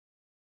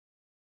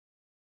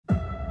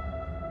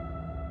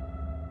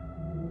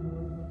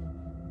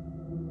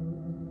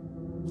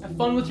Have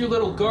fun with your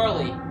little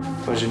girlie.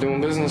 Pleasure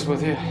doing business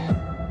with you.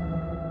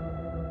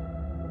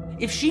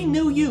 If she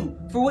knew you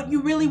for what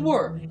you really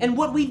were and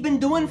what we've been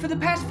doing for the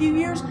past few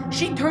years,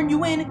 she'd turn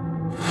you in.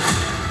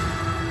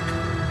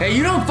 Hey,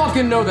 you don't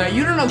fucking know that.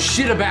 You don't know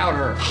shit about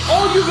her.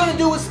 All you're gonna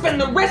do is spend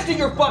the rest of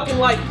your fucking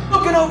life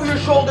looking over your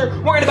shoulder,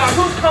 worrying about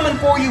who's coming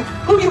for you,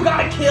 who you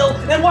gotta kill,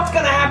 and what's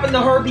gonna happen to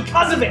her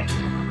because of it.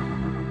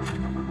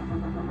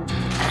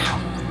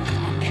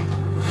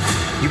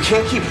 You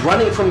can't keep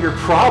running from your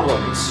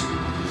problems.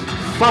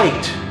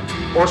 Fight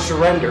or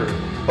surrender,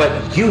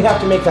 but you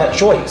have to make that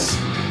choice.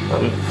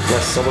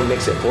 Unless someone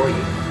makes it for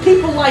you.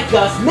 People like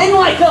us, men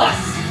like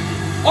us,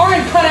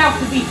 aren't cut out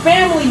to be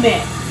family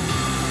men.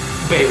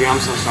 Baby, I'm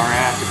so sorry I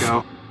have to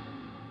go.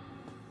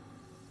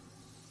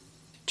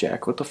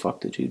 Jack, what the fuck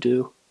did you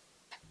do?